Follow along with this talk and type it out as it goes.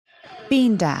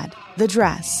Bean Dad, The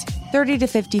Dress, 30 to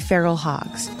 50 Feral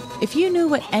Hogs. If you knew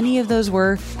what any of those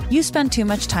were, you spend too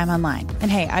much time online.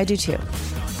 And hey, I do too.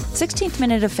 16th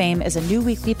Minute of Fame is a new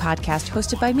weekly podcast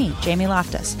hosted by me, Jamie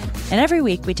Loftus. And every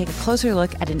week we take a closer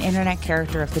look at an internet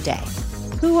character of the day.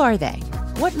 Who are they?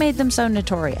 What made them so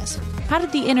notorious? How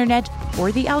did the internet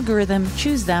or the algorithm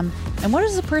choose them? And what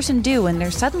does a person do when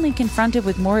they're suddenly confronted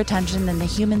with more attention than the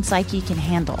human psyche can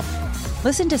handle?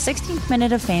 Listen to 16th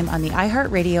Minute of Fame on the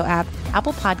iHeartRadio app,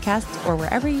 Apple Podcasts, or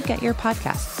wherever you get your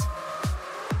podcasts.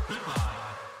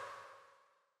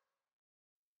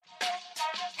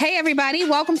 Hey, everybody.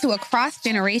 Welcome to Across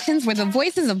Generations, where the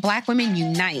voices of Black women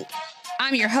unite.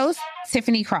 I'm your host,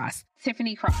 Tiffany Cross.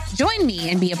 Join me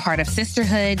and be a part of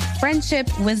sisterhood, friendship,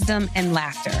 wisdom, and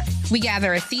laughter. We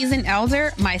gather a seasoned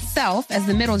elder, myself as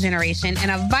the middle generation,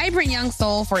 and a vibrant young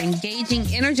soul for engaging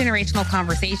intergenerational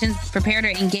conversations. Prepare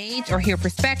to engage or hear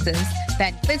perspectives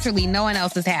that literally no one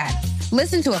else has had.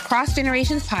 Listen to Across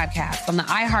Generations podcast on the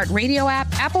iHeartRadio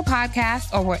app, Apple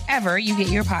Podcasts, or wherever you get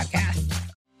your podcasts.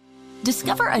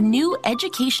 Discover a new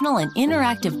educational and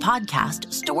interactive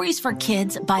podcast, Stories for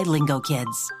Kids by Lingo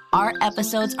Kids. Our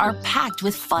episodes are packed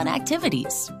with fun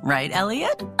activities. Right,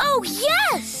 Elliot? Oh,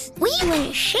 yes! We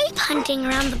went shape hunting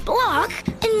around the block,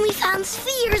 and we found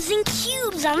spheres and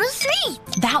cubes on the street.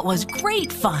 That was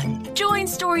great fun. Join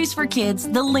Stories for Kids,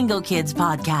 the Lingo Kids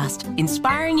podcast,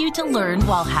 inspiring you to learn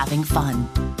while having fun.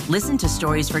 Listen to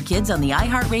Stories for Kids on the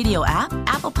iHeartRadio app,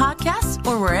 Apple Podcasts,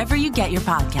 or wherever you get your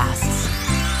podcasts.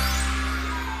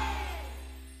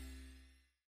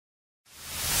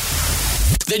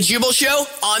 The Jubal Show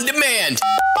on demand.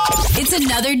 It's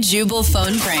another Jubal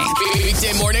phone prank.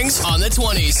 Weekday mornings on the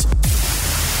 20s.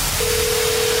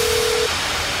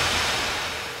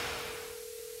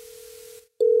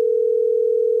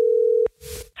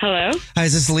 Hello? Hi,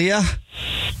 is this Leah?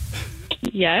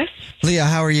 Yes. Leah,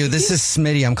 how are you? This is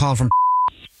Smitty. I'm calling from...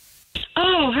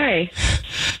 Oh, hi.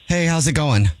 Hey, how's it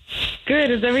going?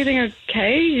 Good. Is everything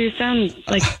okay? You sound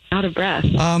like out of breath.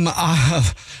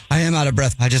 I am out of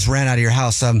breath. I just ran out of your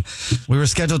house. We were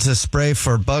scheduled to spray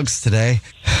for bugs today.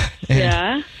 And,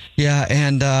 yeah? Yeah,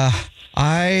 and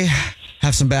I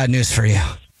have some bad news for you.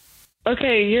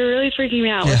 Okay, you're really freaking me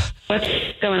out. Yeah. What's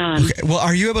going on? Okay, well,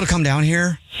 are you able to come down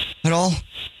here at all?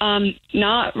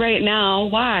 Not right now.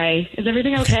 Why? Is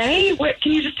everything okay? What?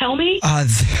 Can you just tell me?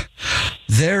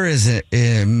 There is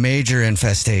a major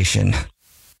infestation.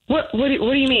 What do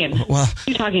you mean? Well, what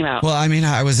are you talking about? Well, I mean,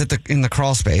 I was in the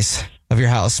crawl space of your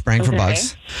house spraying for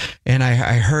bugs, and I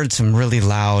heard some really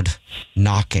loud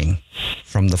knocking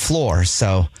from the floor.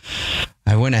 So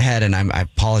I went ahead and I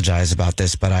apologize about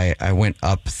this, but I went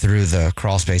up through the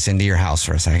crawl space into your house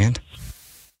for a second.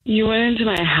 You went into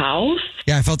my house?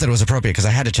 Yeah, I felt that it was appropriate because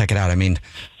I had to check it out. I mean,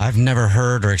 I've never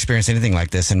heard or experienced anything like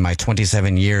this in my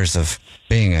 27 years of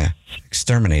being an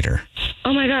exterminator.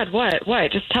 Oh my God, what?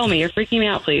 What? Just tell me. You're freaking me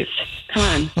out, please. Come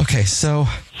on. Okay, so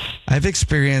I've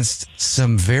experienced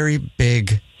some very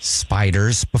big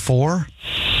spiders before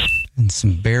and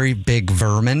some very big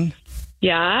vermin.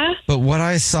 Yeah? But what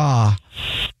I saw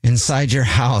inside your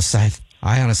house, I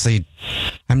honestly,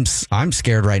 I'm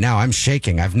scared right now. I'm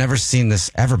shaking. I've never seen this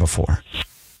ever before.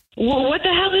 Well, what the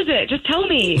hell is it? Just tell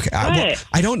me. Okay,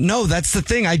 I don't know. That's the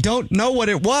thing. I don't know what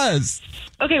it was.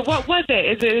 Okay, what was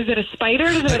it? Is it a spider?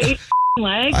 Is it 8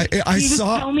 legs? Can you just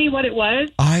tell me what it was?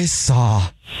 I saw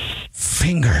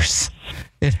fingers.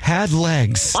 It had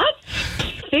legs. What?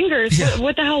 Fingers? Yeah.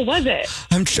 What the hell was it?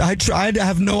 I tried to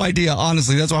have no idea,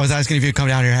 honestly. That's why I was asking if you'd come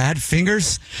down here. It had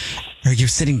fingers. Are you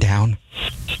sitting down?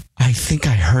 I think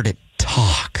I heard it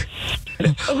talk.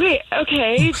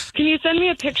 Okay. Can you send me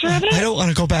a picture of it? I don't want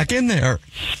to go back in there.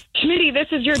 Schmitty, this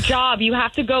is your job. You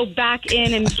have to go back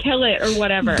in and kill it or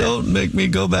whatever. Don't make me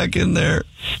go back in there.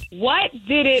 What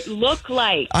did it look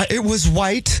like? It was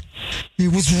white.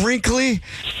 It was wrinkly.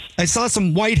 I saw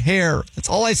some white hair. That's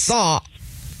all I saw.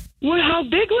 Well, how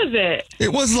big was it?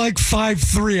 It was like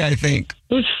 5'3", I think.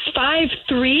 It was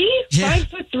 5'3"? Yeah.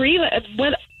 5'3"?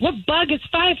 What bug is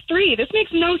 5'3"? This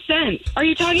makes no sense. Are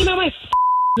you talking about my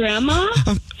grandma?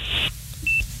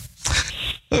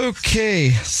 Okay,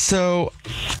 so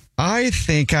I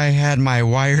think I had my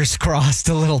wires crossed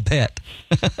a little bit.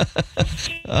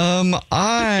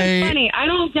 Funny. I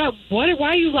don't get why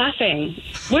are you laughing?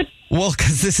 What? Well,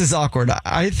 because this is awkward.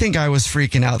 I think I was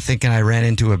freaking out thinking I ran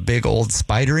into a big old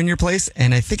spider in your place,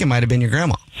 and I think it might have been your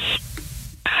grandma.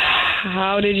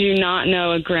 How did you not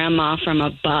know a grandma from a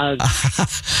bug?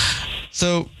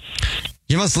 So,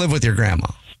 you must live with your grandma.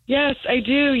 Yes, I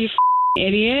do, you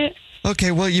idiot.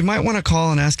 Okay, well, you might want to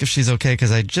call and ask if she's okay,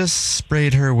 because I just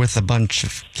sprayed her with a bunch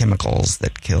of chemicals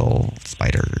that kill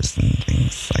spiders and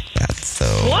things like that, so...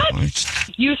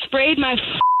 What? You sprayed my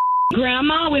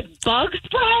grandma with bug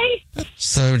spray?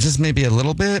 So just maybe a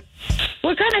little bit?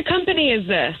 What kind of company is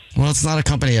this? Well, it's not a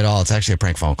company at all. It's actually a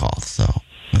prank phone call, so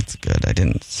that's good. I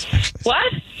didn't actually...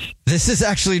 What? This is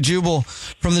actually Jubal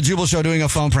from the Jubal Show doing a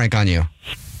phone prank on you.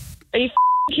 Are you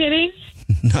kidding?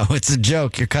 No, it's a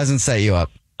joke. Your cousin set you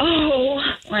up. Oh,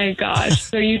 my gosh.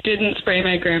 So you didn't spray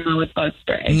my grandma with bug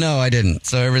spray? No, I didn't.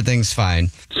 So everything's fine.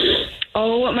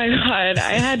 Oh, my God.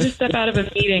 I had to step out of a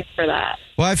meeting for that.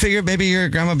 Well, I figured maybe your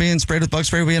grandma being sprayed with bug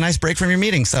spray would be a nice break from your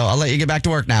meeting, so I'll let you get back to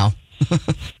work now.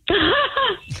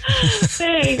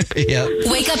 Thanks. Yep.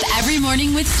 Wake up every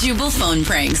morning with Jubal phone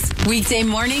pranks. Weekday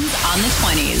mornings on the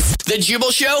 20s. The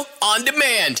Jubal Show on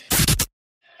demand.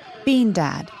 Bean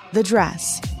Dad, The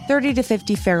Dress, 30 to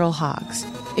 50 Feral Hogs.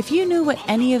 If you knew what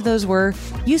any of those were,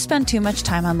 you spend too much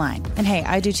time online. And hey,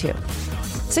 I do too.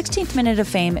 16th Minute of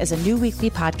Fame is a new weekly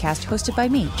podcast hosted by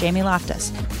me, Jamie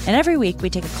Loftus. And every week we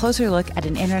take a closer look at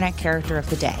an internet character of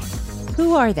the day.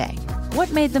 Who are they?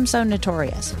 What made them so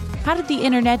notorious? How did the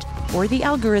internet or the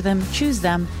algorithm choose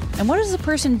them? And what does a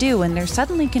person do when they're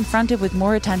suddenly confronted with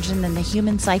more attention than the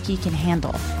human psyche can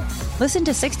handle? Listen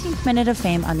to 16th Minute of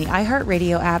Fame on the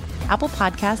iHeartRadio app, Apple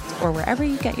Podcasts, or wherever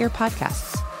you get your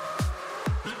podcasts.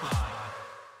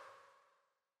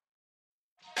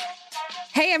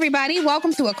 Hey, everybody.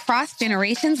 Welcome to Across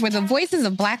Generations, where the voices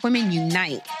of Black women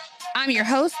unite. I'm your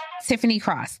host, Tiffany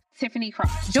Cross.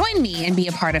 Join me and be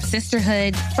a part of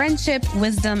sisterhood, friendship,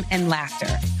 wisdom, and laughter.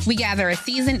 We gather a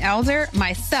seasoned elder,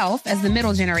 myself as the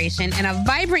middle generation, and a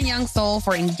vibrant young soul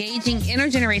for engaging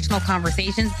intergenerational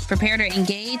conversations. Prepare to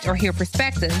engage or hear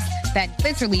perspectives that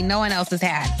literally no one else has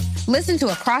had. Listen to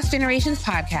Across Generations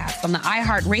podcast on the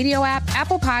iHeartRadio app,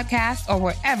 Apple Podcasts, or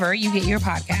wherever you get your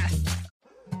podcasts.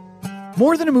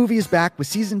 More Than a Movie is back with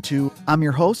Season 2. I'm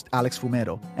your host, Alex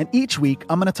Fumero, and each week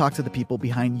I'm going to talk to the people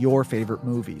behind your favorite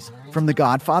movies. From The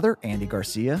Godfather, Andy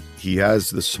Garcia. He has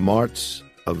the smarts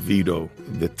of Vito,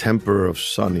 the temper of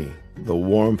Sonny, the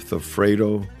warmth of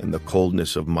Fredo, and the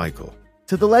coldness of Michael.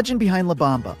 To the legend behind La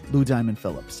Bamba, Lou Diamond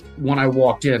Phillips. When I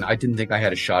walked in, I didn't think I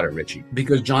had a shot at Richie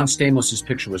because John Stamos'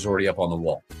 picture was already up on the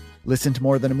wall. Listen to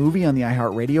More Than a Movie on the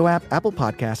iHeartRadio app, Apple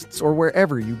Podcasts, or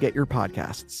wherever you get your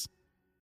podcasts.